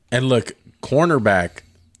And look, cornerback,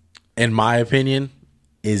 in my opinion,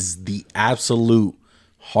 is the absolute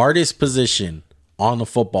hardest position on the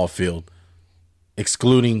football field,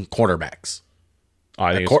 excluding quarterbacks.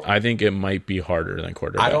 I think it might be harder than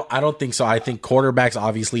quarterback. I don't think so. I think quarterbacks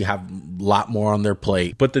obviously have a lot more on their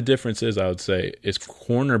plate. But the difference is, I would say, is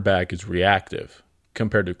cornerback is reactive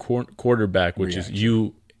compared to quarterback, which is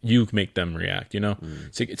you make them react.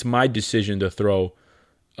 It's my decision to throw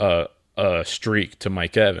a streak to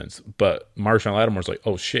Mike Evans, but Marshawn Lattimore's like,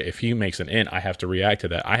 oh shit, if he makes an in, I have to react to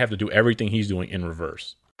that. I have to do everything he's doing in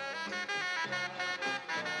reverse.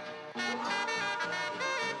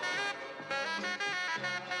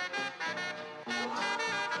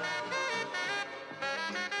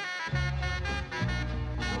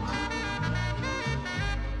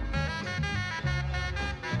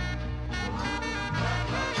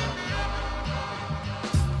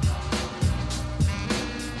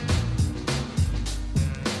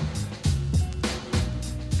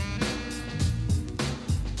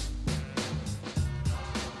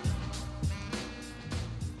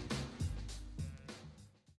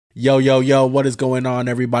 Yo, what is going on,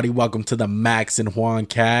 everybody? Welcome to the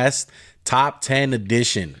Max&JuanCast Top 10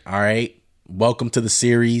 edition, all right? Welcome to the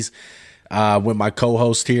series with my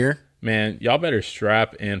co-host here. Man, y'all better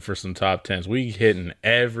strap in for some top 10s. We hitting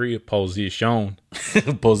every position.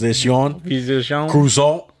 Croissant.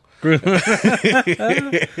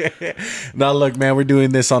 Now, look, man, we're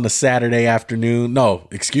doing this on a Saturday afternoon. No,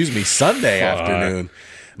 excuse me, Sunday afternoon.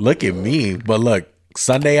 Look at me. But look,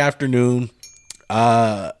 Sunday afternoon,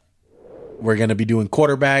 we're going to be doing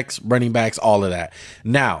quarterbacks, running backs, all of that.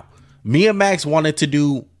 Now, me and Max wanted to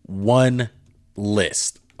do one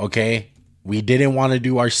list, okay? We didn't want to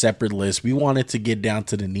do our separate list. We wanted to get down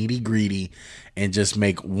to the nitty gritty and just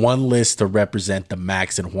make one list to represent the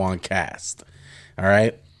Max and Juan cast. All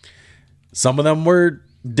right? Some of them were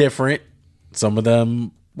different. Some of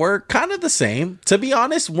them were kind of the same. To be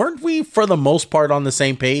honest, weren't we for the most part on the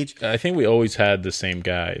same page? I think we always had the same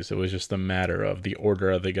guys. It was just a matter of the order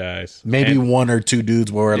of the guys. Maybe one or two dudes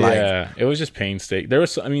were it was just painstaking. There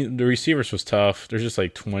was, the receivers was tough. There's just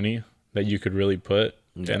like 20 that you could really put.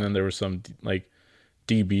 Yeah. And then there was some like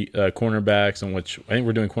DB cornerbacks, and which I think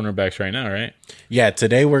we're doing cornerbacks right now, right? Yeah,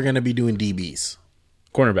 today we're going to be doing DBs.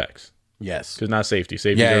 Cornerbacks. Yes. Because not safety.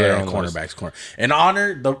 Safety are their own cornerbacks. In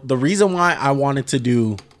honor, the reason why I wanted to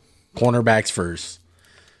do cornerbacks first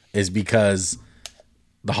is because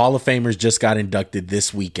the Hall of Famers just got inducted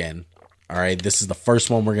this weekend. All right. This is the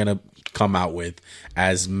first one we're going to come out with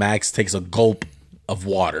as Max takes a gulp of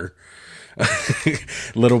water. A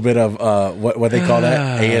little bit of what they call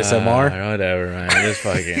that, ASMR. Whatever, man.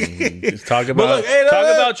 Just talk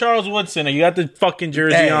about Charles Woodson. You got the fucking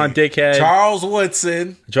jersey on, dickhead. Charles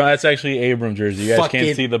Woodson. That's actually Abram jersey. You guys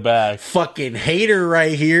can't see the back. Fucking hater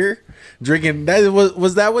right here. Drinking that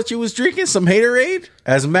was that what you was drinking? Some haterade?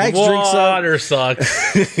 As Max drinks water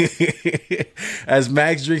sucks. As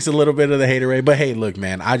Max drinks a little bit of the haterade. But hey, look,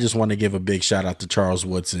 man, I just want to give a big shout out to Charles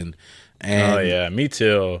Woodson. And, oh yeah, me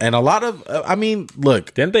too. And a lot of,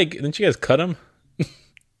 look, didn't you guys cut him?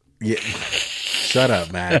 Yeah, shut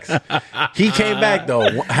up, Max. He came back though.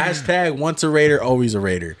 Hashtag once a Raider, always a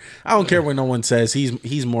Raider. I don't care what no one says.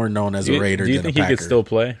 He's more known as a Raider than a Packer. Do you think he could still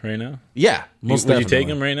play right now? Yeah, most definitely. Would you take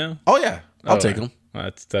him right now? Oh yeah, I'll take him. Well,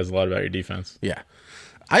 that says a lot about your defense. Yeah,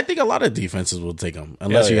 I think a lot of defenses will take him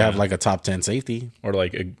unless you have like a top 10 safety or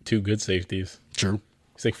like two good safeties. True.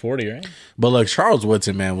 He's like 40, right? But look, Charles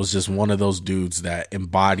Woodson, man, was just one of those dudes that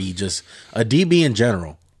embodied just a DB in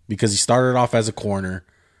general because he started off as a corner,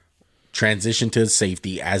 transitioned to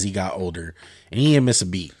safety as he got older, and he didn't miss a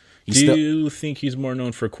beat. Do you think he's more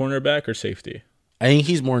known for cornerback or safety? I think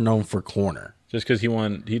he's more known for corner. Just because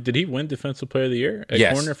did he win Defensive Player of the Year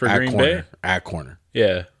at corner for Green Bay? At corner.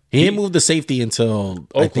 Yeah. He didn't move to safety until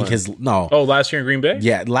Oakland. I think last year in Green Bay?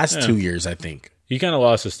 Yeah, last 2 years, I think. He kind of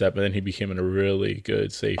lost a step, but then he became a really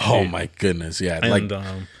good safety. Oh, my goodness. Yeah. And,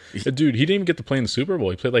 dude, he didn't even get to play in the Super Bowl.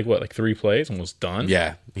 He played like 3 plays and was done.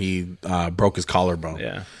 Yeah. He broke his collarbone.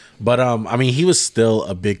 Yeah. But, he was still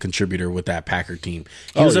a big contributor with that Packer team.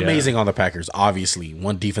 He was amazing on the Packers, obviously.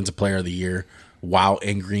 Won Defensive Player of the Year while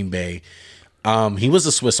in Green Bay. He was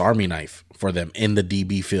a Swiss Army knife for them in the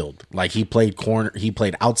DB field. Like, he played corner. He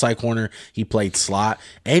played outside corner. He played slot.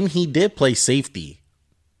 And he did play safety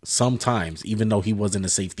sometimes, even though he wasn't a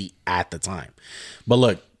safety at the time. But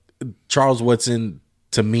look, Charles Woodson,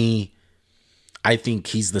 to me, I think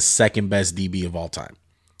he's the second best DB of all time.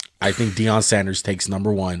 I think Deion Sanders takes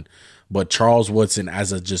number 1, but Charles Woodson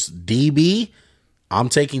as a just DB, I'm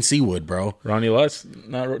taking Seawood, bro. Ronnie Lott's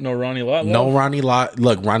no Ronnie Lott. No Ronnie Lott.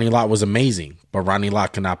 Look, Ronnie Lott was amazing, but Ronnie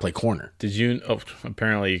Lott cannot play corner. Did you? Oh,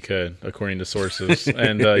 apparently he could, according to sources.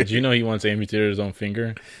 And did you know he once amputated his own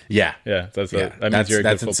finger? Yeah, that means you're a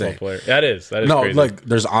good football insane. player. That is no, crazy. Look,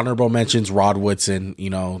 there's honorable mentions. Rod Woodson.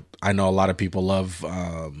 You know, I know a lot of people love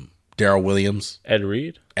Darrell Williams, Ed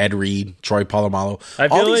Reed, Troy Polamalu. I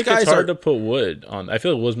feel like it's hard to put Wood on. I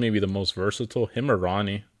feel it was maybe the most versatile. Him or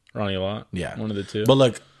Ronnie Lott. Yeah, one of the two. But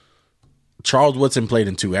look, Charles Woodson played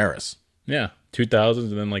in 2 eras. Yeah, 2000s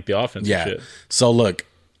and then like the offensive shit. So look,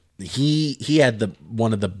 he had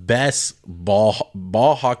one of the best ball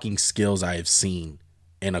hawking skills I have seen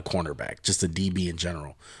in a cornerback, just a DB in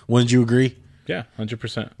general. Wouldn't you agree? Yeah,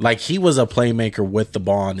 100%. Like, he was a playmaker with the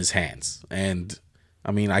ball in his hands, and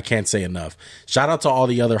I mean, I can't say enough. Shout out to all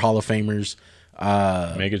the other Hall of Famers.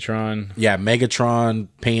 Megatron. Yeah, Megatron,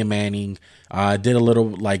 Peyton Manning. Did a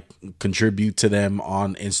little contribute to them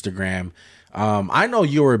on Instagram. I know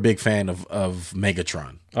you were a big fan of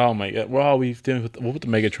Megatron. Oh my god! Well, we'll put the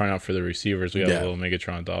Megatron out for the receivers. We have a little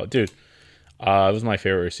Megatron doll, dude. It was my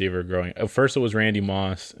favorite receiver growing. At first, it was Randy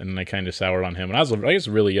Moss, and then I kind of soured on him. And I was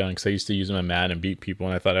really young because I used to use him at Madden and beat people,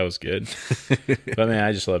 and I thought I was good. But man,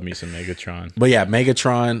 I just love me some Megatron. But yeah,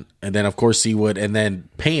 Megatron, and then of course Seawood, and then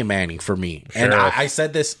Peyton Manning for me. Sure. And I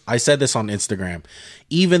said this on Instagram.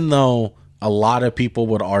 Even though a lot of people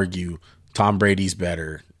would argue Tom Brady's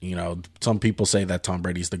better, you know, some people say that Tom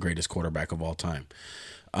Brady's the greatest quarterback of all time.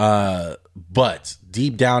 But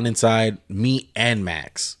deep down inside, me and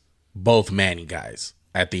Max, both Manning guys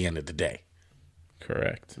at the end of the day.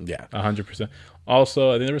 Correct. Yeah. 100%.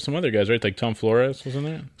 Also, I think there were some other guys, right? Like Tom Flores was in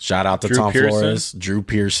there. Shout out to Tom Flores, Drew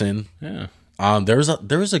Pearson. Yeah. There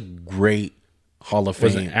was a great Hall of Fame.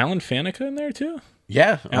 Was it Alan Faneca in there too?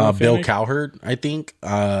 Yeah. Bill Cowherd, I think.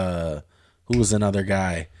 Who was another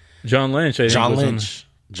guy? John Lynch.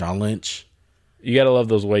 John Lynch. You gotta love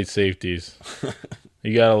those white safeties.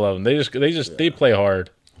 You gotta love them. They play hard.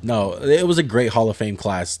 No, it was a great Hall of Fame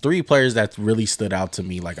class. 3 players that really stood out to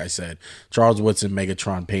me, like I said. Charles Woodson,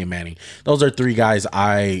 Megatron, Peyton Manning. Those are 3 guys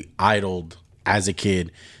I idoled as a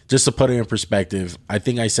kid. Just to put it in perspective, I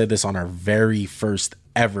think I said this on our very first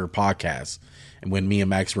ever podcast. And when me and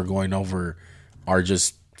Max were going over our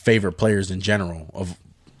just favorite players in general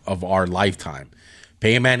of our lifetime.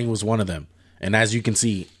 Peyton Manning was one of them. And as you can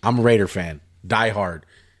see, I'm a Raider fan. Die hard.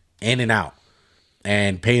 In and out.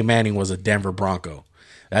 And Peyton Manning was a Denver Bronco.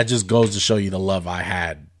 That just goes to show you the love I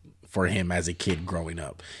had for him as a kid growing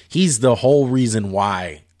up. He's the whole reason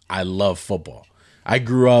why I love football. I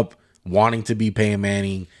grew up wanting to be Peyton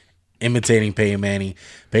Manning, imitating Peyton Manning.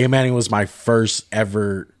 Peyton Manning was my first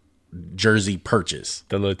ever jersey purchase.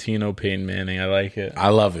 The Latino Peyton Manning. I like it. I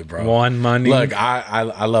love it, bro. One money. Look,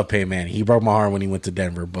 I love Peyton Manning. He broke my heart when he went to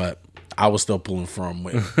Denver, but I was still pulling for him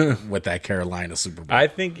with that Carolina Super Bowl. I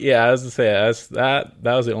think, I was to say that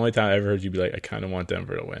was the only time I ever heard you be like, I kind of want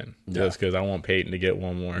Denver to win, just because I want Peyton to get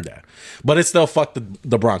one more. Yeah, but it's still fuck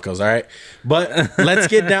the Broncos, all right. But let's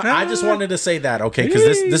get down. I just wanted to say that, okay, because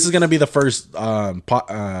this is gonna be the first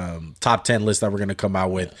top 10 list that we're gonna come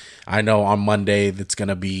out with. I know on Monday that's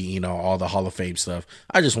gonna be all the Hall of Fame stuff.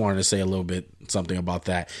 I just wanted to say a little bit something about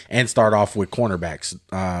that and start off with cornerbacks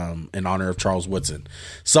in honor of Charles Woodson.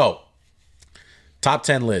 So. Top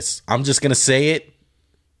 10 lists. I'm just going to say it.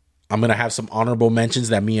 I'm going to have some honorable mentions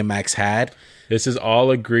that me and Max had. This is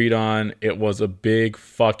all agreed on. It was a big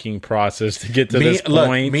fucking process to get to this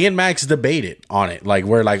point. Look, me and Max debated on it. Like,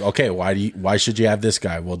 we're like, okay, why should you have this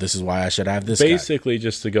guy? Well, this is why I should have this guy. Basically,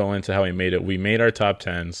 just to go into how we made it, we made our top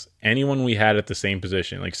 10s. Anyone we had at the same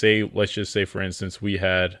position. Like, let's just say, for instance, we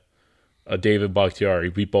had a David Bakhtiari.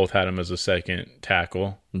 We both had him as a second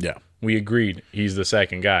tackle. Yeah. We agreed he's the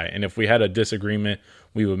second guy. And if we had a disagreement,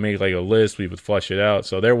 we would make like a list. We would flush it out.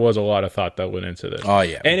 So there was a lot of thought that went into this. Oh,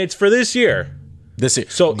 yeah. And it's for this year.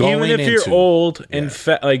 So even if you're old and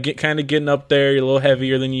fat, kind of getting up there, you're a little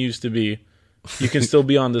heavier than you used to be, you can still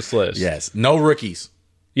be on this list. Yes. No rookies.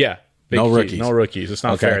 Yeah. No rookies. No rookies. It's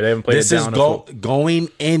not fair. They haven't played this it down. This is going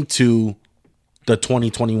into the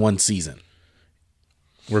 2021 season.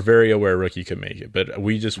 We're very aware rookie could make it, but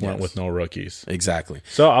we just went with no rookies. Exactly.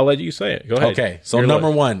 So I'll let you say it. Go ahead. Okay. So number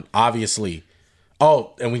 1, obviously.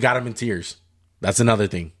 Oh, and we got him in tiers. That's another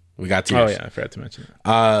thing. We got tiers. Oh, yeah. I forgot to mention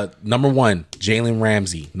that. Number 1, Jalen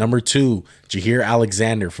Ramsey. Number 2, Jaheir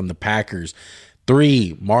Alexander from the Packers.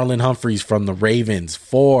 3, Marlon Humphreys from the Ravens.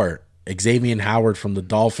 4, Xavier Howard from the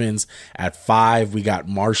Dolphins. At 5, we got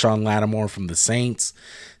Marshawn Lattimore from the Saints.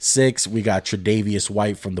 6, we got Tre'Davious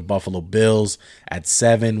White from the Buffalo Bills. At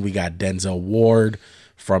 7, we got Denzel Ward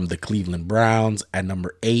from the Cleveland Browns. At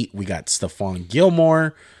number 8, we got Stephon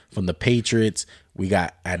Gilmore from the Patriots. We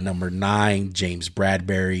got at number 9, James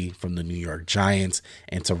Bradbury from the New York Giants.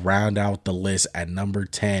 And to round out the list at number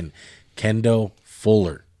 10, Kendall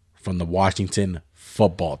Fuller from the Washington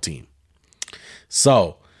football team.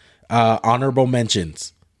 So, honorable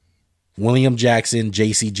mentions: William Jackson,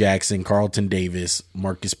 J.C. Jackson, Carlton Davis,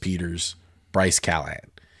 Marcus Peters, Bryce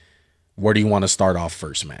Callahan. Where do you want to start off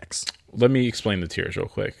first, Max? Let me explain the tiers real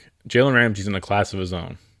quick. Jalen Ramsey's in a class of his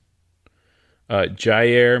own.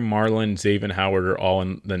 Jair, Marlon, Xavier Howard are all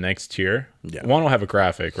in the next tier. Yeah. One will have a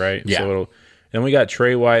graphic, right? Yeah. So then we got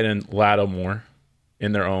Trey White and Lattimore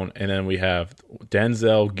in their own. And then we have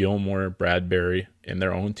Denzel, Gilmore, Bradbury in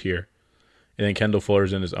their own tier. And then Kendall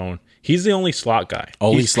Fuller's in his own. He's the only slot guy.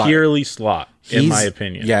 He's purely slot, in my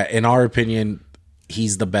opinion. Yeah, in our opinion,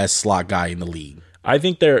 he's the best slot guy in the league. I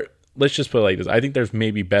think let's just put it like this. I think there's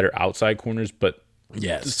maybe better outside corners, but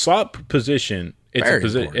yes, the slot position,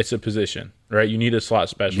 it's a position, right? You need a slot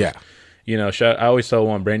specialist. Yeah. You know, I always tell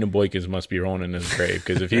one, Brandon Boykins must be rolling in his grave,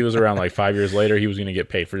 because if he was around like 5 years later, he was going to get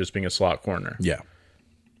paid for just being a slot corner. Yeah.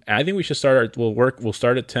 And I think we should we'll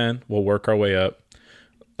start at 10. We'll work our way up.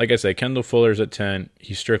 Like I said, Kendall Fuller's at 10.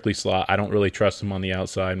 He's strictly slot. I don't really trust him on the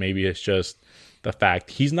outside. Maybe it's just the fact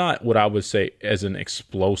he's not what I would say as an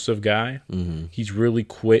explosive guy. Mm-hmm. He's really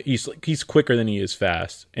quick. He's quicker than he is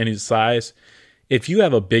fast. And his size, if you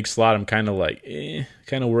have a big slot, I'm kind of like,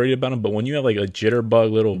 kind of worried about him. But when you have like a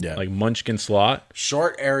jitterbug little like munchkin slot.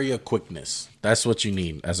 Short area quickness. That's what you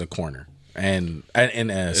need as a corner. And in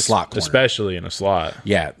a slot corner. Especially in a slot.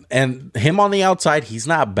 Yeah. And him on the outside, he's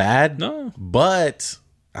not bad. No. But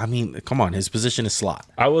I mean, come on, his position is slot.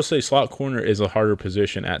 I will say slot corner is a harder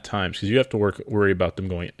position at times because you have to worry about them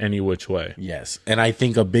going any which way. Yes, and I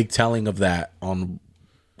think a big telling of that on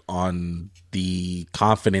the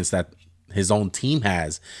confidence that his own team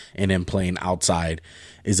has in him playing outside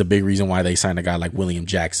is a big reason why they signed a guy like William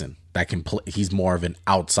Jackson that can play. He's more of an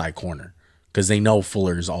outside corner because they know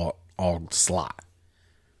Fuller's all slot.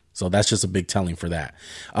 So that's just a big telling for that.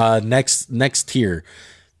 Next tier.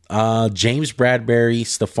 James Bradbury,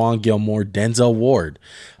 Stephon Gilmore, Denzel Ward.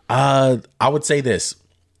 I would say this.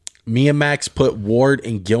 Me and Max put Ward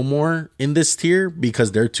and Gilmore in this tier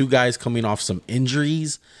because they're two guys coming off some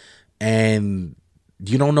injuries and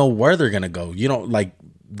you don't know where they're going to go. You know, like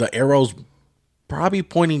the arrow's probably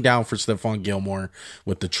pointing down for Stephon Gilmore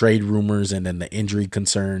with the trade rumors and then the injury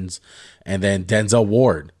concerns. And then Denzel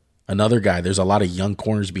Ward. Another guy, there's a lot of young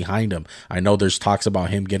corners behind him. I know there's talks about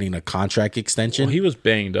him getting a contract extension. Well, he was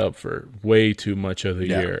banged up for way too much of the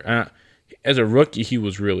year. As a rookie, he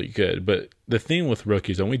was really good. But the thing with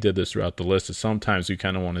rookies, and we did this throughout the list, is sometimes you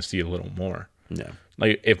kind of want to see a little more. Yeah.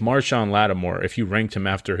 Like if Marshawn Lattimore, if you ranked him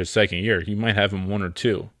after his second year, you might have him 1 or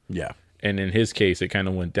 2. Yeah. And in his case, it kind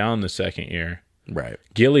of went down the second year. Right.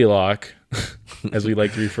 Gilly Lock, as we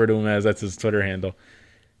like to refer to him as, that's his Twitter handle.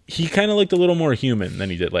 He kind of looked a little more human than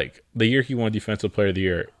he did. Like the year he won Defensive Player of the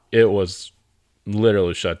Year, it was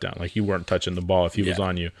literally shut down. Like you weren't touching the ball if he was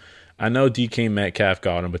on you. I know DK Metcalf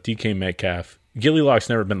got him, but DK Metcalf, Gilly Lock's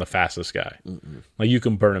never been the fastest guy. Mm-mm. Like you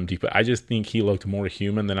can burn him deep, but I just think he looked more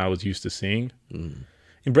human than I was used to seeing. Mm.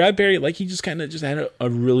 And Bradbury, like he just kind of had a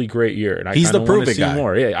really great year, and he's the prove it guy.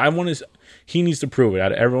 More. Yeah, he needs to prove it.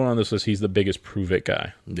 Out of everyone on this list, he's the biggest prove it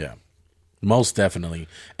guy. Yeah, most definitely.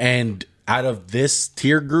 And out of this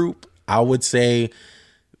tier group, I would say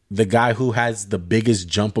the guy who has the biggest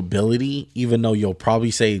jump ability, even though you'll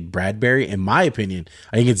probably say Bradbury, in my opinion,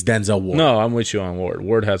 I think it's Denzel Ward. No, I'm with you on Ward.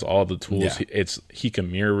 Ward has all the tools. Yeah. He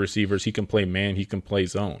can mirror receivers. He can play man. He can play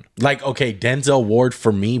zone. Like, okay, Denzel Ward,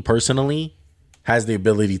 for me personally, has the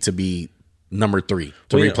ability to be number 3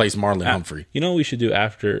 to replace Marlon Humphrey. You know what we should do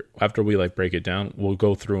after we like break it down? We'll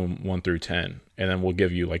go through them 1 through 10, and then we'll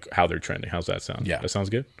give you like how they're trending. How's that sound? Yeah. That sounds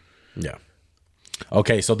good? Yeah.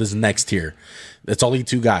 Okay, so this next tier, it's only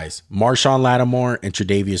 2 guys, Marshawn Lattimore and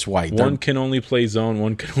Tre'Davious White. One can only play zone,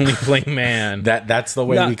 one can only play man. That's the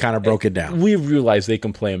way we kind of broke it down. We realize they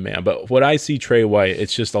can play a man, but what I see Trey White,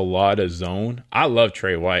 it's just a lot of zone. I love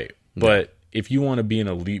Trey White, but if you want to be an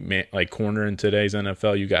elite man, like corner in today's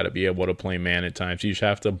NFL, you got to be able to play man at times. You just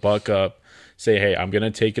have to buck up, say, hey, I'm going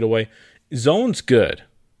to take it away. Zone's good,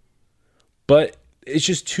 but it's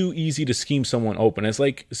just too easy to scheme someone open. It's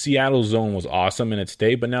like Seattle's zone was awesome in its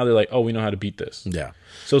day, but now they're like, oh, we know how to beat this. Yeah.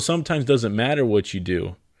 So sometimes it doesn't matter what you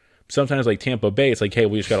do. Sometimes like Tampa Bay, it's like, hey,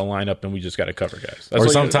 we just got to line up and we just got to cover guys. Or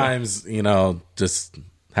sometimes, just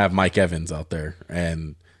have Mike Evans out there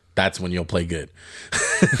and that's when you'll play good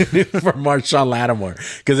for Marshawn Lattimore.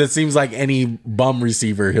 Because it seems like any bum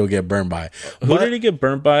receiver he'll get burned by. Who did he get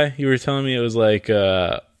burned by? You were telling me it was like...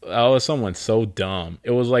 someone so dumb.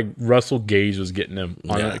 It was like Russell Gage was getting him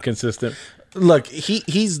on a consistent. Look,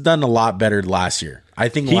 he's done a lot better last year. I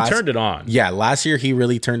think he turned it on. Yeah, last year he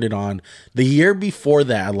really turned it on. The year before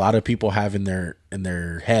that, a lot of people have in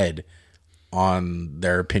their head on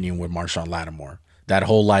their opinion with Marshawn Lattimore. That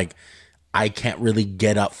whole like, I can't really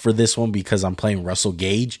get up for this one because I'm playing Russell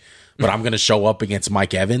Gage, but I'm going to show up against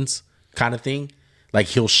Mike Evans kind of thing. Like,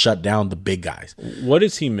 he'll shut down the big guys. What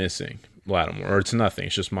is he missing, Lattimore? Or it's nothing.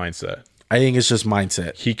 It's just mindset. I think it's just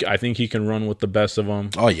mindset. I think he can run with the best of them.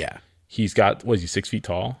 Oh, yeah. He's got, what is he, 6 feet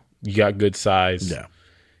tall? You got good size. Yeah.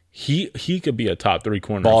 He could be a top 3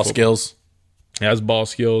 corner. Ball skills. He has ball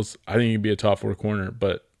skills. I think he'd be a top 4 corner,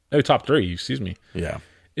 but top 3, excuse me. Yeah.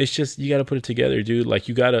 It's just, you got to put it together, dude. Like,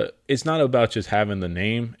 it's not about just having the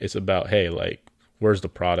name. It's about, hey, like, where's the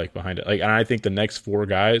product behind it? Like, and I think the next 4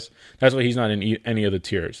 guys, that's why he's not in any of the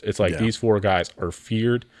tiers. It's like these 4 guys are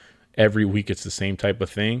feared. Every week it's the same type of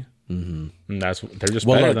thing. Mm-hmm. And they're just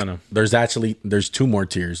better than him. There's 2 more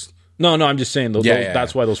tiers. No, I'm just saying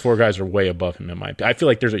that's why those 4 guys are way above him in my opinion. I feel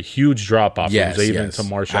like there's a huge drop off from Xavier to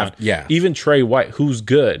Marshawn. Even Trey White, who's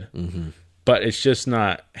good. Mm-hmm. But it's just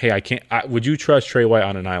not, hey, I can't. Would you trust Trey White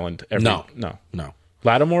on an island? No.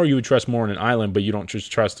 Lattimore, you would trust more on an island, but you don't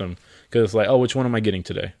just trust him because it's like, oh, which one am I getting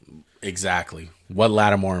today? Exactly. What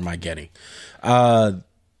Lattimore am I getting?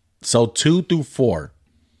 So 2 through 4,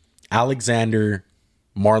 Alexander,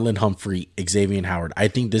 Marlon Humphrey, Xavier Howard. I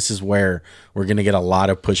think this is where we're going to get a lot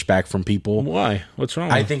of pushback from people. Why? What's wrong?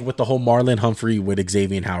 I think with the whole Marlon Humphrey with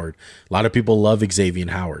Xavier Howard, a lot of people love Xavier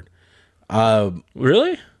Howard.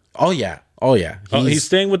 Really? Oh, yeah. He's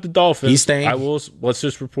staying with the Dolphins. He's staying. Let's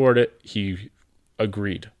just report it. He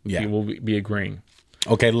agreed. Yeah. He will be agreeing.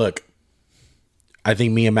 Okay, look. I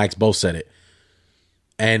think me and Max both said it.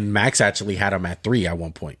 And Max actually had him at 3 at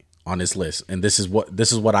one point on his list. And this is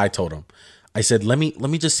what I told him. I said, let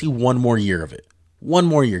me just see one more year of it. One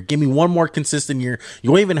more year. Give me one more consistent year. You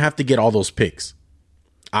won't even have to get all those picks.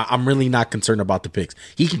 I'm really not concerned about the picks.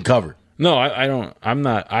 He can cover. No, I don't. I'm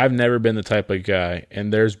not. I've never been the type of guy.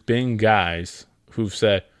 And there's been guys who've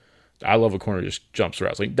said, I love a corner just jumps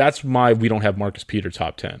routes. Like, that's why we don't have Marcus Peters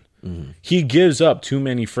top 10. Mm-hmm. He gives up too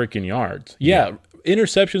many freaking yards. Yeah,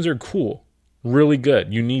 interceptions are cool. Really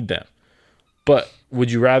good. You need them. But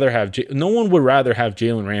would you rather have no one would rather have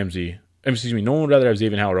Jalen Ramsey. Excuse me, no one would rather have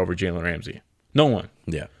Xavier Howard over Jalen Ramsey. No one.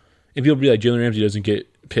 Yeah. And people be like, Jalen Ramsey doesn't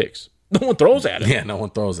get picks. No one throws at him. Yeah, no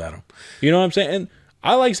one throws at him. You know what I'm saying? And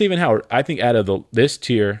I like Xavier Howard. I think out of this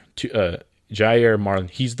tier, Jair Marlon,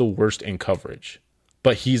 he's the worst in coverage.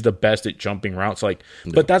 But he's the best at jumping routes. Like,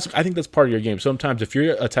 but I think that's part of your game. Sometimes if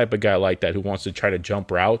you're a type of guy like that who wants to try to jump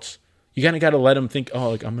routes, you kind of got to let him think, oh,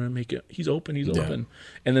 like, I'm going to make it. He's open.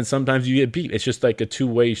 And then sometimes you get beat. It's just like a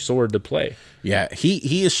two-way sword to play. Yeah,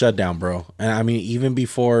 he is shut down, bro. And I mean, even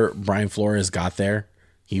before Brian Flores got there,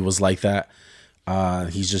 he was like that.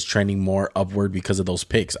 He's just trending more upward because of those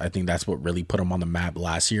picks. I think that's what really put him on the map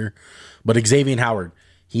last year. But Xavier Howard,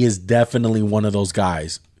 he is definitely one of those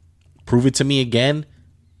guys. Prove it to me again.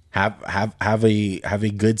 Have a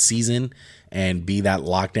good season and be that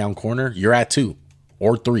lockdown corner. You're at 2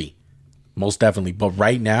 or 3, most definitely. But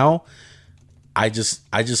right now, I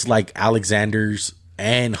just like Alexander's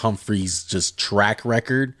and Humphrey's just track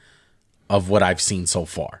record of what I've seen so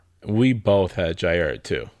far. We both had Jair at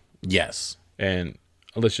 2. Yes. And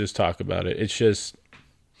let's just talk about it. It's just,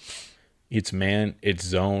 it's man, it's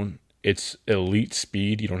zone, it's elite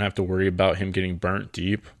speed. You don't have to worry about him getting burnt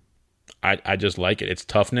deep. I just like it. It's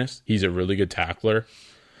toughness. He's a really good tackler.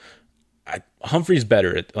 Humphrey's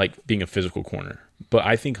better at like being a physical corner, but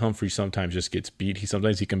I think Humphrey sometimes just gets beat.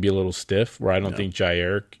 Sometimes he can be a little stiff, where I don't think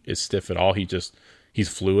Jair is stiff at all. He's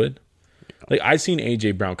fluid. Like, I've seen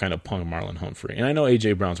AJ Brown kind of punk Marlon Humphrey, and I know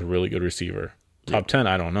AJ Brown's a really good receiver. Top 10,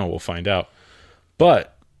 I don't know. We'll find out.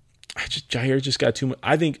 But Jair just got too much.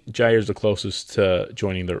 I think Jair's the closest to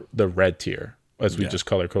joining the red tier, as we just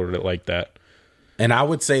color coded it like that. And I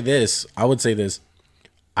would say this. I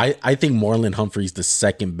think Marlon Humphrey's the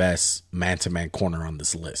second best man-to-man corner on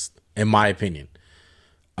this list, in my opinion.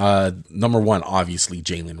 Number 1, obviously,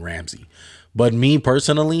 Jalen Ramsey. But me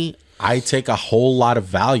personally, I take a whole lot of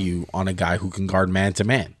value on a guy who can guard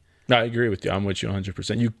man-to-man. I agree with you. I'm with you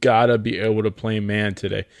 100%. You got to be able to play man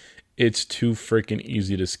today. It's too freaking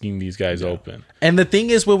easy to scheme these guys open. And the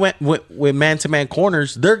thing is, with man-to-man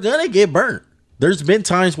corners, they're going to get burnt. There's been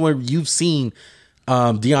times where you've seen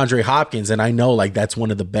DeAndre Hopkins, and I know like that's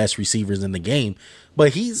one of the best receivers in the game,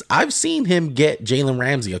 but I've seen him get Jalen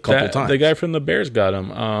Ramsey a couple times. The guy from the Bears got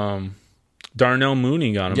him. Darnell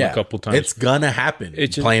Mooney got him a couple times. It's gonna happen.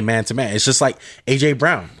 Playing man to man. It's just like AJ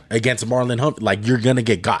Brown against Marlon Humphrey. Like, you're gonna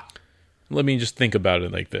get got. let me just think about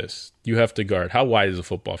it like this. You have to guard. How wide is a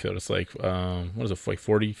football field? It's like, what is it, like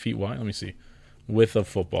 40 feet wide? Let me see. Width of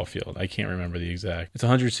football field. I can't remember the exact. It's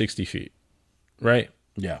 160 feet, right?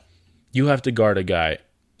 Yeah. You have to guard a guy.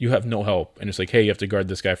 You have no help. And it's like, hey, you have to guard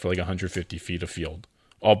this guy for like 150 feet of field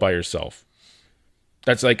all by yourself.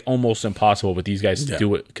 That's like almost impossible, but these guys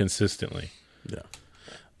do it consistently. Yeah.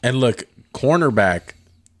 And look, cornerback,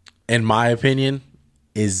 in my opinion,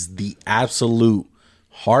 is the absolute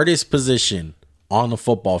hardest position on the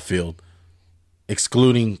football field,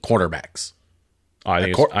 excluding quarterbacks.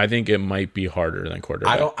 I think it might be harder than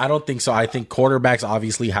quarterback. I don't think so. I think quarterbacks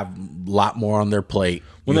obviously have a lot more on their plate.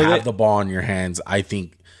 You have the ball in your hands. I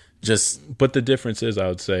think but the difference is, I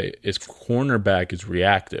would say, is cornerback is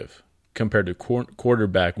reactive compared to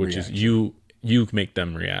quarterback, which is you make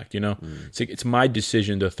them react. It's my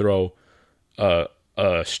decision to throw a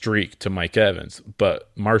streak to Mike Evans,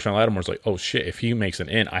 but Marshawn Lattimore's like, oh shit, if he makes an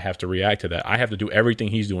in, I have to react to that. I have to do everything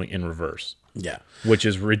he's doing in reverse. Yeah, which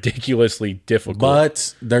is ridiculously difficult.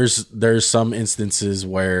 But there's some instances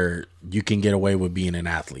where you can get away with being an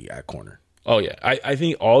athlete at corner. Oh yeah, I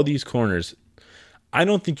think all these corners. I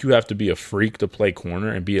don't think you have to be a freak to play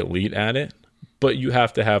corner and be elite at it, but you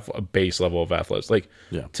have to have a base level of athletics.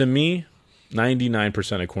 To me,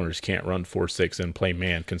 99% of corners can't run 4.6 and play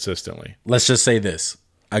man consistently. Let's just say this.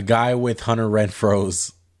 A guy with Hunter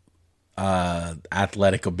Renfro's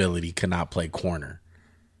athletic ability cannot play corner.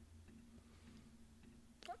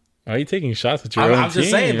 Are you taking shots at your own team? I'm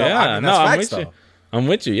just saying, though. Yeah. I'm with you. I'm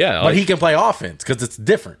with you, yeah. But he can play offense because it's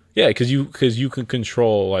different. Yeah, because you can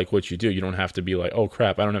control like what you do. You don't have to be like, oh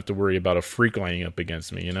crap, I don't have to worry about a freak lining up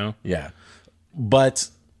against me, Yeah. But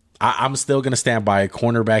I'm still going to stand by it.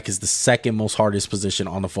 Cornerback is the second most hardest position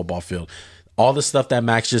on the football field. All the stuff that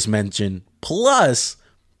Max just mentioned. Plus,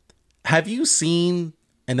 have you seen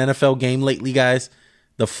an NFL game lately, guys?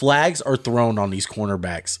 The flags are thrown on these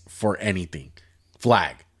cornerbacks for anything.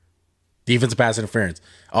 Flag. Defensive pass interference.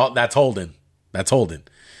 Oh, that's holding. That's holding.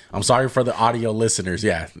 I'm sorry for the audio listeners.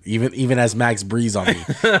 Yeah, even as Max breathes on me,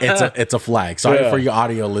 it's a flag. Sorry for your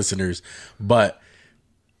audio listeners, but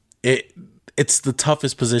it's the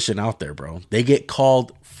toughest position out there, bro. They get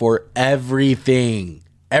called for everything.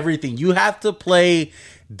 Everything. You have to play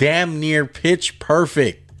damn near pitch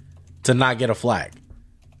perfect to not get a flag.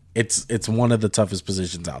 It's one of the toughest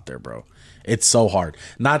positions out there, bro. It's so hard.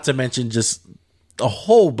 Not to mention just a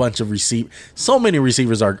whole bunch of so many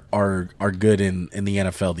receivers are good in the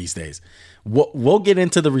NFL these days. We'll get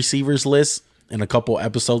into the receivers list in a couple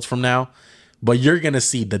episodes from now, but you're going to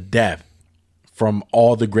see the depth from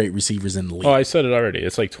all the great receivers in the league. Oh, I said it already.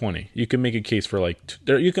 It's like 20. You can make a case for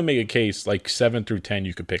you can make a case like 7 through 10.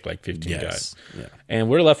 You could pick like 15 guys. Yeah. And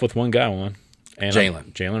we're left with one guy, and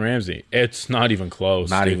Jalen Ramsey. It's not even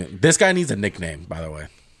close. Not even. This guy needs a nickname, by the way.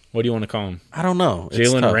 What do you want to call him? I don't know.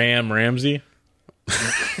 Jalen Ramsey?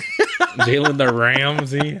 Jalen the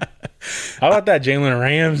Ramsey? How about that, Jalen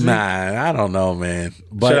Ramsey? Nah, I don't know, man.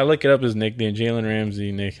 But should I look it up, his nickname? Jalen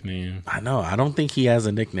Ramsey nickname. I know. I don't think he has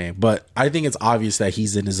a nickname, but I think it's obvious that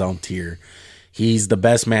he's in his own tier. He's the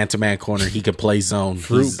best man-to-man corner. He can play zone.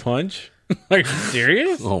 Fruit punch? Are you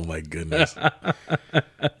serious? Oh, my goodness.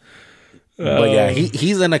 But yeah,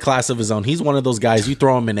 he's in a class of his own. He's one of those guys, you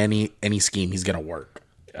throw him in any scheme, he's going to work.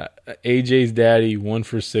 AJ's daddy, 1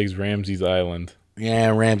 for 6, Ramsey's Island. Yeah,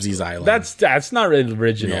 Ramsey's Island. That's not really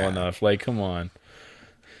original enough. Like, come on.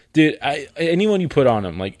 Dude, anyone you put on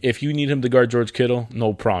him, like, if you need him to guard George Kittle,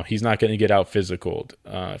 no problem. He's not going to get out physicaled.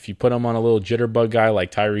 If you put him on a little jitterbug guy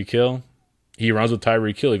like Tyreek Hill, he runs with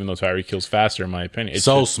Tyreek Hill, even though Tyreek Hill's faster, in my opinion. It's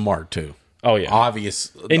so smart, too. Oh, yeah. Obvious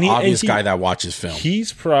guy that watches film.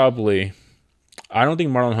 He's probably... I don't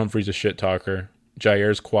think Marlon Humphrey's a shit talker.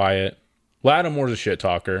 Jair's quiet. Lattimore's a shit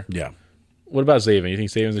talker. Yeah. What about Zaven? You think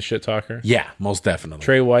Zaven's a shit talker? Yeah, most definitely.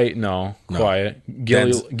 Trey White, no. Quiet.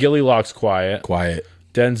 Gilly Lock's quiet.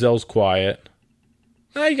 Denzel's quiet.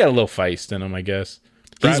 You got a little feist in him, I guess.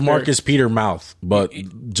 He's Marcus Peter Mouth, but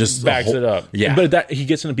just backs it up. Yeah. But he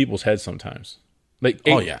gets into people's heads sometimes.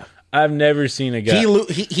 I've never seen a guy.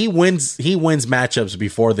 He wins matchups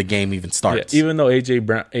before the game even starts. Yeah, even though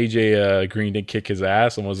AJ Green did kick his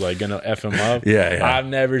ass and was like gonna F him up. Yeah. I've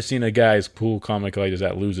never seen a guy as cool, comic like this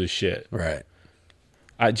that loses shit. Right.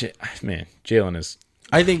 Jalen is.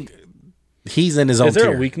 I think he's in his own. Is there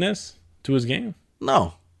tier. a weakness to his game?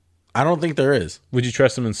 No, I don't think there is. Would you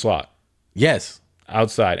trust him in slot? Yes.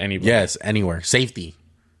 Outside, anywhere. Yes, anywhere. Safety.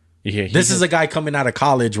 Yeah, this is a guy coming out of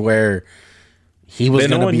college where he was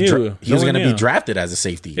going to be drafted as a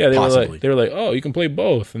safety. Yeah, possibly. They were like, oh, you can play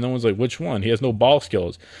both, and no one's like, which one? He has no ball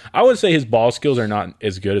skills. I would say his ball skills are not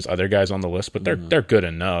as good as other guys on the list, but they're good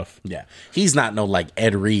enough. Yeah, he's not no like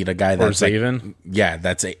Ed Reed, a guy that's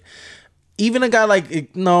that's a. Even a guy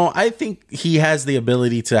like I think he has the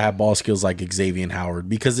ability to have ball skills like Xavier Howard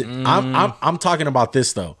because I'm talking about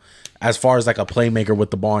this though, as far as like a playmaker with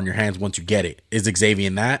the ball in your hands once you get it. Is Xavier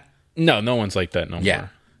that? No one's like that no more.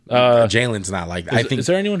 Jalen's not like that. Is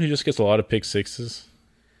there anyone who just gets a lot of pick sixes?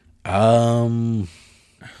 Not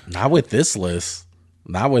with this list.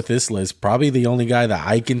 Probably the only guy that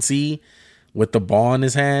I can see with the ball in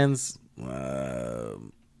his hands.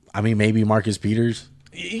 Maybe Marcus Peters.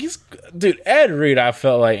 Ed Reed, I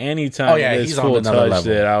felt like anytime he's fool touched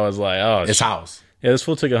level. it, I was like, oh, it's house. Yeah, this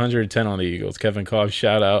fool took 110 on the Eagles. Kevin Cobb,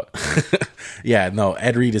 shout out.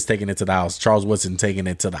 Ed Reed is taking it to the house. Charles Woodson taking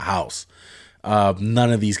it to the house.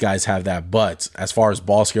 None of these guys have that. But as far as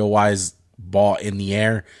ball skill wise, ball in the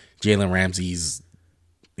air, Jalen Ramsey's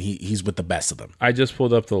he's with the best of them. I just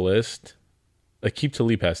pulled up the list. Aqib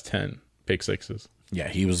Talib has 10 pick sixes. Yeah,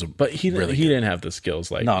 he was, but he didn't have the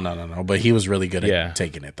skills like. No. But he was really good at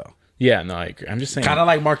taking it though. Yeah, no, I agree. I'm just saying, kind of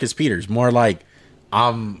like Marcus Peters, more like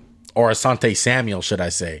or Asante Samuel, should I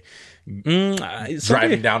say?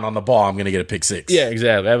 Driving down on the ball, I'm gonna get a pick six. Yeah,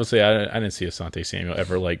 exactly. I would say I didn't see Asante Samuel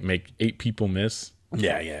ever make 8 people miss.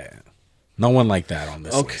 Yeah. No one like that on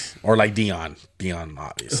this list. Or like Dion,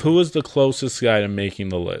 obviously. Who was the closest guy to making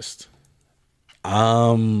the list?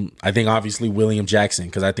 I think obviously William Jackson,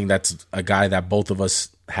 because I think that's a guy that both of us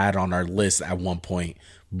had on our list at one point.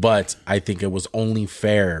 But I think it was only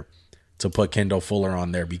fair to put Kendall Fuller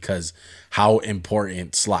on there because how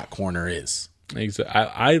important slot corner is. Exactly.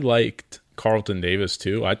 I liked Carlton Davis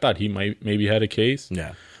too. I thought he maybe had a case.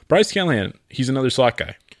 Yeah. Bryce Callahan, he's another slot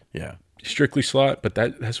guy. Yeah. Strictly slot, but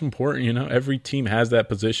that's important. Every team has that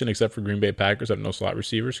position except for Green Bay Packers have no slot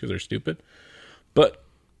receivers because they're stupid. But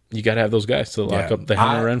you got to have those guys to lock up the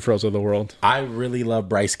Hunter Renfrows of the world. I really love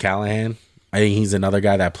Bryce Callahan. I think he's another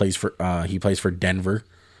guy that plays for Denver.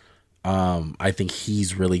 I think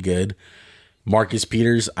he's really good. Marcus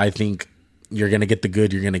Peters, I think you're going to get the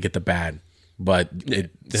good, you're going to get the bad. But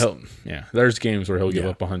there's games where he'll give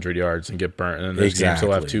up 100 yards and get burnt. And then there's games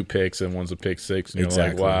he'll have 2 picks and one's a pick six. And you're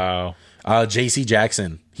like, wow. J.C.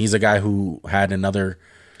 Jackson, he's a guy who had another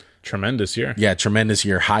tremendous year. Yeah, tremendous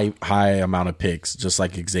year. High amount of picks, just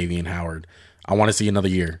like Xavier Howard. I want to see another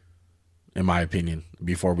year, in my opinion,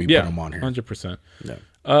 before we put him on here. 100%. Yeah.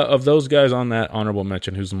 Of those guys on that honorable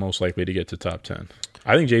mention, who's the most likely to get to top 10?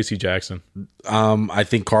 I think J.C. Jackson. I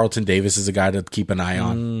think Carlton Davis is a guy to keep an eye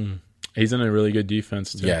on. He's in a really good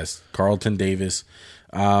defense, too. Yes, Carlton Davis.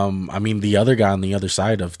 The other guy on the other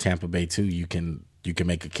side of Tampa Bay, too, you can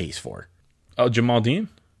make a case for. Oh, Jamal Dean?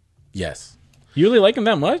 Yes. You really like him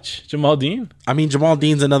that much? Jamal Dean? Jamal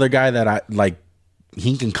Dean's another guy that I like.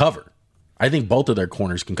 He can cover. I think both of their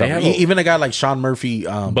corners can cover. Even a guy like Sean Murphy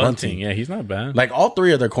Bunting. Yeah, he's not bad. Like all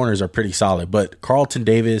 3 of their corners are pretty solid. But Carlton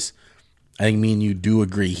Davis, I think me and you do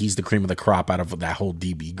agree, he's the cream of the crop out of that whole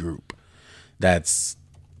DB group. Has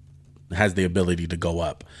the ability to go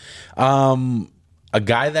up. A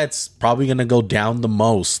guy that's probably going to go down the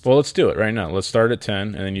most. Well, let's do it right now. Let's start at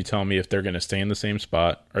 10, and then you tell me if they're going to stay in the same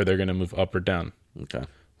spot or they're going to move up or down. Okay.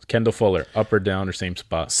 Kendall Fuller, up or down or same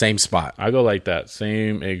spot? Same spot. I go like that.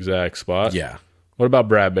 Same exact spot. Yeah. What about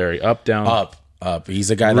Bradbury? Up, down? Up. He's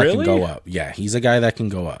a guy that can go up. Yeah, he's a guy that can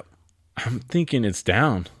go up. I'm thinking it's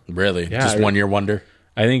down. Really? Yeah, just 1 year wonder?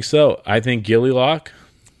 I think so. I think Gilly Lock,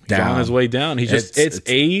 he's on his way down. He's just it's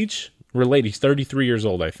age related. He's 33 years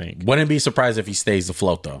old, I think. Wouldn't be surprised if he stays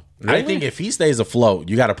afloat, though. Really? I think if he stays afloat,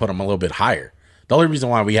 you got to put him a little bit higher. The only reason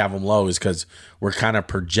why we have him low is because we're kind of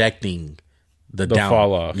projecting the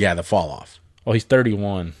fall off. Yeah, the fall off. Oh, he's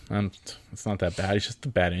 31. It's not that bad. It's just a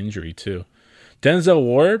bad injury, too. Denzel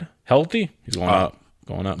Ward, healthy? He's going up.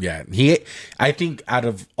 Going up. Yeah. I think out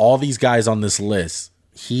of all these guys on this list,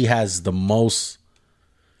 he has the most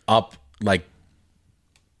up, like,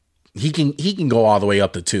 he can go all the way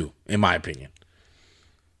up to 2, in my opinion.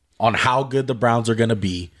 On how good the Browns are going to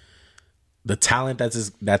be, the talent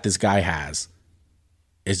that this guy has,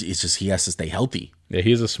 it's just he has to stay healthy. Yeah,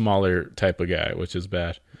 he's a smaller type of guy, which is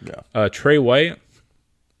bad. Yeah. Trey White,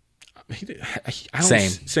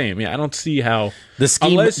 same. Yeah, I don't see how the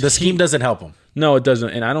scheme doesn't help him. No, it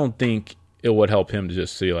doesn't, and I don't think it would help him to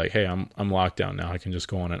just see like, hey, I'm locked down now. I can just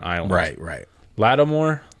go on an island. Right.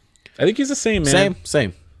 Lattimore, I think he's the same man.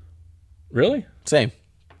 Same. Really? Same.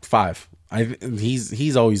 5.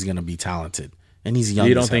 He's always going to be talented. And he's young.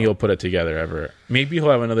 You don't think he'll put it together ever? Maybe he'll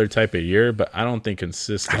have another type of year, but I don't think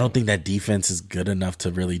consistent. I don't think that defense is good enough to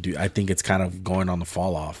really do. I think it's kind of going on the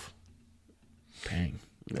fall off. Dang.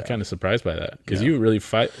 Yeah. I'm kind of surprised by that because you really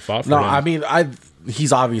fought for him. No, I mean,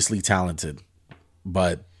 he's obviously talented,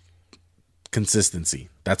 but consistency.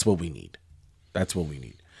 That's what we need.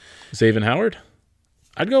 Xavier Howard?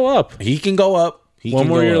 I'd go up. He can go up. One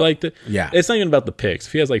more year like that. Yeah. It's not even about the picks.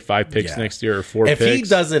 If he has like 5 picks next year or 4 picks. If he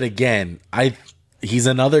does it again, he's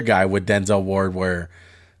another guy with Denzel Ward where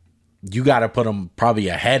you got to put him probably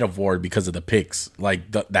ahead of Ward because of the picks.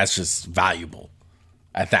 Like, that's just valuable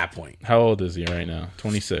at that point. How old is he right now?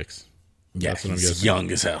 26. Yeah, that's what he's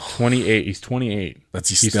young as hell. 28. He's 28.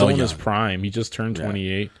 He's still in young. his prime. He just turned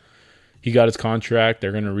 28. He got his contract.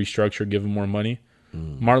 They're going to restructure, give him more money.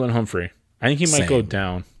 Marlon Humphrey. I think he might go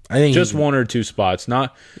down. I think just 1 or 2 spots.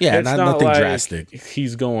 Not nothing like drastic.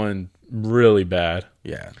 He's going really bad.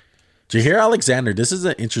 Yeah. Jaheir Alexander, this is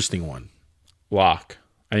an interesting one. Lock.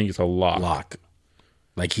 I think it's a lock.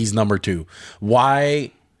 Like he's number 2.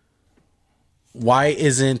 Why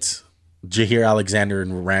isn't Jaheir Alexander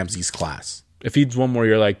in Ramsey's class? If he's 1 more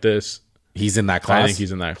year like this, he's in that class? I think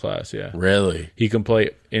he's in that class, yeah. Really? He can play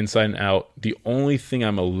inside and out. The only thing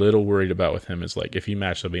I'm a little worried about with him is like if he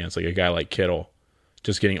matched up against like a guy like Kittle,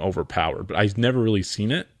 just getting overpowered. But I've never really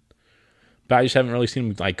seen it. But I just haven't really seen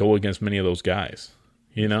him like go against many of those guys.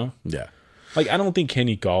 You know? Yeah. Like I don't think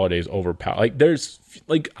Kenny Galladay is overpowered. Like there's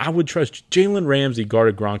like I would trust Jalen Ramsey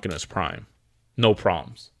guarded Gronk in his prime. No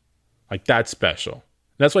problems. Like that's special.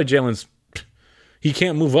 That's why Jalen's he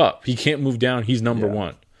can't move up. He can't move down. He's number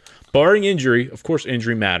 1. Barring injury, of course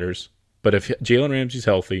injury matters. But if Jalen Ramsey's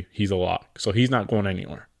healthy, he's a lock. So he's not going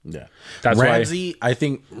anywhere. Yeah. That's Ramsey, I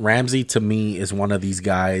think Ramsey to me is one of these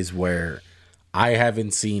guys where I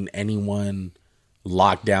haven't seen anyone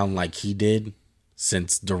lock down like he did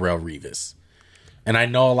since Darrelle Revis. And I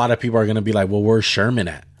know a lot of people are going to be like, well, where's Sherman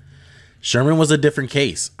at? Sherman was a different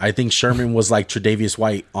case. I think Sherman was like Tre'Davious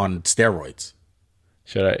White on steroids.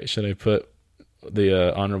 Should I put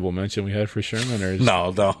the honorable mention we had for Sherman? Or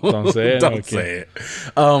no, don't say it. Don't say it.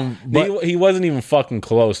 But he wasn't even fucking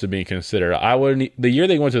close to being considered. I wouldn't. The year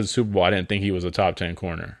they went to the Super Bowl, I didn't think he was a top 10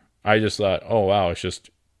 corner. I just thought, oh wow, it's just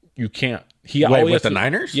you can't. He wait with the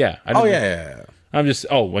Niners? Yeah. Yeah. I'm just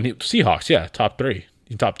when Seahawks, top 3,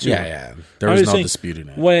 top 2. Yeah. There was no disputing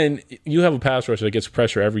it. When you have a pass rusher that gets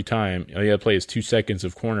pressure every time, you got to play his 2 seconds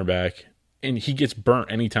of cornerback. And he gets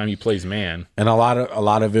burnt anytime he plays man. And a lot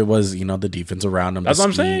of it was, the defense around him. That's what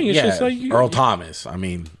I'm saying. It's just like Earl Thomas. I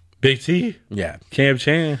mean, Big T. Yeah. Cam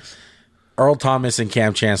Chance. Earl Thomas and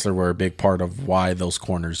Cam Chancellor were a big part of why those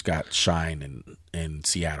corners got shine in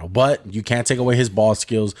Seattle. But you can't take away his ball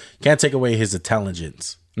skills. You can't take away his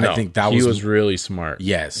intelligence. No, I think he was really smart.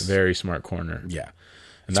 Yes. Very smart corner. Yeah.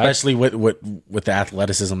 And especially with the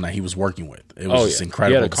athleticism that he was working with. It was just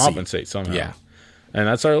incredible. He had to compensate somehow. Yeah. And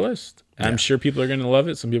that's our list. I'm sure people are going to love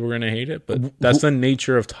it. Some people are going to hate it. But that's the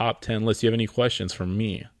nature of top 10 lists. Do you have any questions for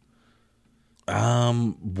me?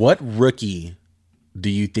 What rookie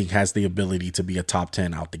do you think has the ability to be a top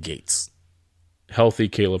 10 out the gates? Healthy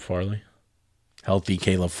Caleb Farley.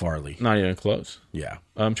 Not even close. Yeah.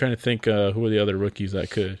 I'm trying to think who are the other rookies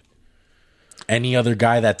that could. Any other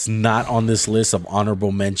guy that's not on this list of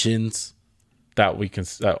honorable mentions that we can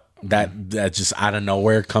that just out of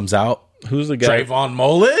nowhere comes out? Who's the guy? Trayvon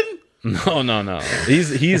Mullen? No.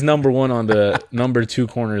 He's number 1 on the number 2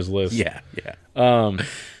 corners list. Yeah.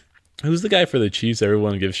 Who's the guy for the Chiefs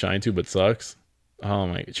everyone gives shine to but sucks? Oh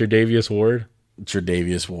my, Tre'Davious Ward.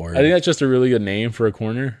 I think that's just a really good name for a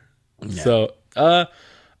corner. Yeah. So I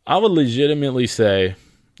would legitimately say,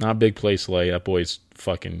 not big play Slay. That boy's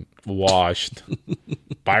fucking washed.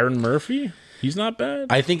 Byron Murphy? He's not bad.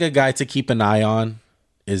 I think a guy to keep an eye on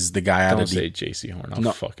is the guy out Don't of say J.C. Horn.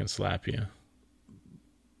 I'll fucking slap you.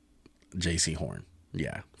 J.C. Horn.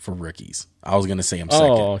 Yeah, for rookies. I was going to say him second.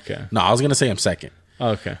 Oh, okay. No, I was going to say him second.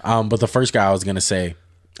 Okay. But the first guy I was going to say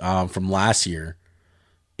from last year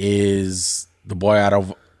is the boy out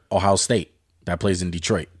of Ohio State that plays in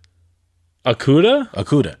Detroit. Akuda?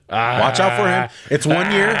 Watch out for him. It's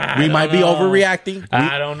 1 year. We might be overreacting.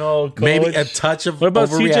 I don't know, Coach. Maybe a touch of What about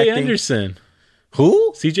overreacting. C.J. Anderson?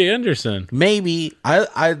 Who? C.J. Anderson. Maybe.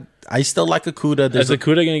 I still like Akuda. Is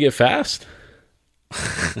Akuda going to get fast?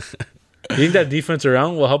 You think that defense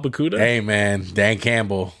around will help Akuda? Hey, man. Dan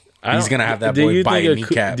Campbell. He's going to have that boy biting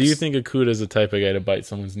kneecaps. Do you think Akuda is the type of guy to bite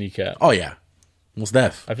someone's kneecap? Oh, yeah. Most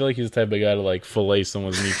def. I feel like he's the type of guy to like fillet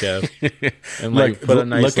someone's kneecap and like put a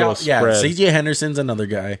nice little spread. Yeah, C.J. Henderson's another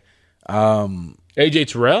guy. AJ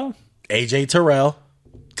Terrell? AJ Terrell.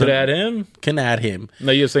 Could add him. Can add him.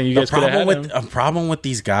 No, you're saying you guys could add him. A problem with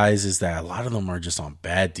these guys is that a lot of them are just on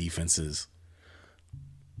bad defenses.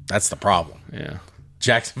 That's the problem. Yeah.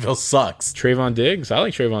 Jacksonville sucks. Trayvon Diggs. I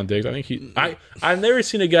like Trayvon Diggs. I think I've never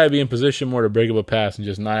seen a guy be in position more to break up a pass and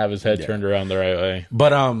just not have his head turned around the right way. But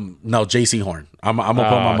no, J.C. Horn. I'm gonna put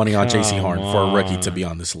my money on J.C. Horn for a rookie to be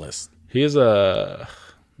on this list. He is a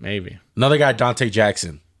maybe. Another guy, Dante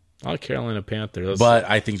Jackson. I like Carolina Panthers. But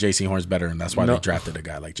I think J.C. Horn's better, and that's why they drafted a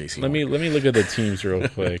guy like J.C. Horn. Let me look at the teams real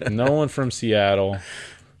quick. No one from Seattle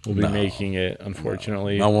will be making it,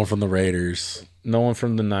 unfortunately. No one from the Raiders. No one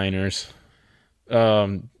from the Niners.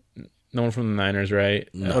 No one from the Niners, right?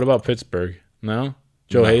 No. What about Pittsburgh? No?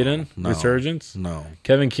 Joe Hayden? No. Resurgence? No.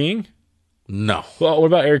 Kevin King? No. Well, what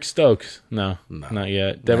about Eric Stokes? No. Not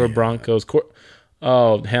yet. Denver Broncos?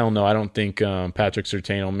 Oh, hell no. I don't think Patrick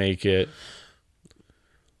Surtain will make it.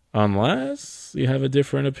 Unless you have a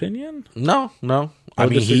different opinion? No. I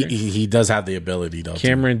mean, he does have the ability, though.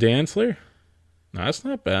 Cameron Dantzler? No, that's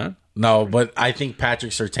not bad. No, but I think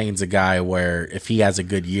Patrick Surtain's a guy where if he has a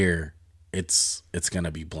good year, it's going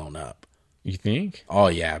to be blown up. You think? Oh,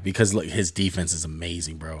 yeah, because look, his defense is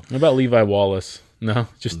amazing, bro. What about Levi Wallace? No?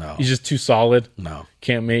 He's just too solid? No.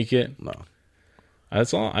 Can't make it? No.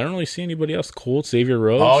 That's all. I don't really see anybody else. Cool. Xavier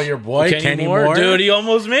Rhodes. Oh, your boy, Kenny Moore? Dude, he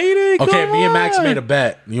almost made it. Okay, me and Max made a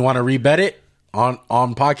bet. You want to rebet it on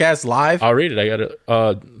podcast live? I'll read it. I got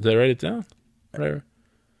it. Did I write it down? Whatever.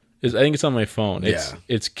 I think it's on my phone.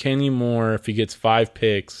 It's Kenny Moore. If he gets 5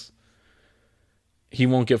 picks, he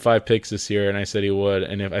won't get 5 picks this year, and I said he would.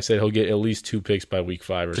 And if I said he'll get at least 2 picks by week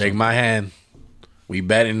 5 or something. Take my hand. We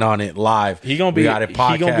betting on it live. He gonna be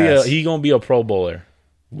a Pro Bowler.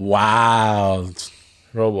 Wow.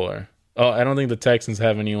 Pro Bowler. Oh, I don't think the Texans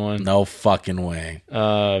have anyone. No fucking way.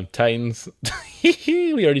 Titans.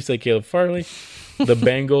 We already said Caleb Farley. The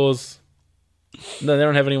Bengals. No, they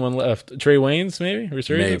don't have anyone left. Trey Waynes, maybe?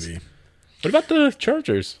 Resurgence? Maybe. What about the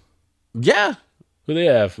Chargers? Yeah. Who they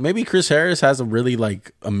have? Maybe Chris Harris has a really,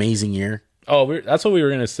 amazing year. Oh, that's what we were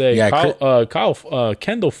going to say. Yeah,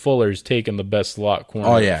 Kendall Fuller's taken the best slot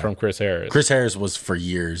corner from Chris Harris. Chris Harris was, for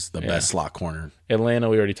years, the best slot corner. Atlanta,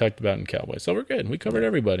 we already talked about, in Cowboys. So we're good. We covered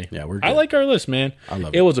everybody. Yeah, we're good. I like our list, man. I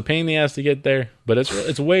love it. It was a pain in the ass to get there, but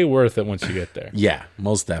it's way worth it once you get there. Yeah,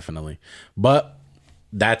 most definitely. But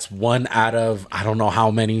that's one out of I don't know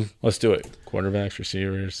how many. Let's do it. Quarterbacks,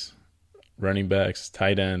 receivers, running backs,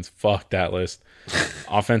 tight ends. Fuck that list.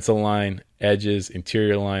 Offensive line, edges,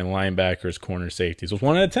 interior line, linebackers, corner, safeties. With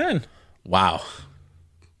 1 out of 10. Wow.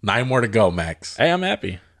 9 more to go, Max. Hey, I'm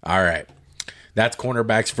happy. All right. That's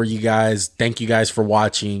cornerbacks for you guys. Thank you guys for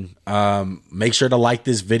watching. Make sure to like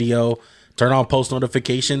this video. Turn on post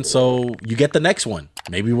notifications so you get the next one.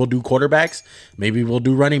 Maybe we'll do quarterbacks. Maybe we'll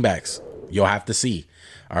do running backs. You'll have to see.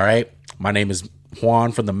 All right. My name is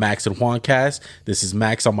Juan from the Max and JuanCast. This is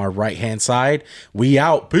Max on my right-hand side. We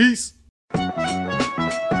out. Peace.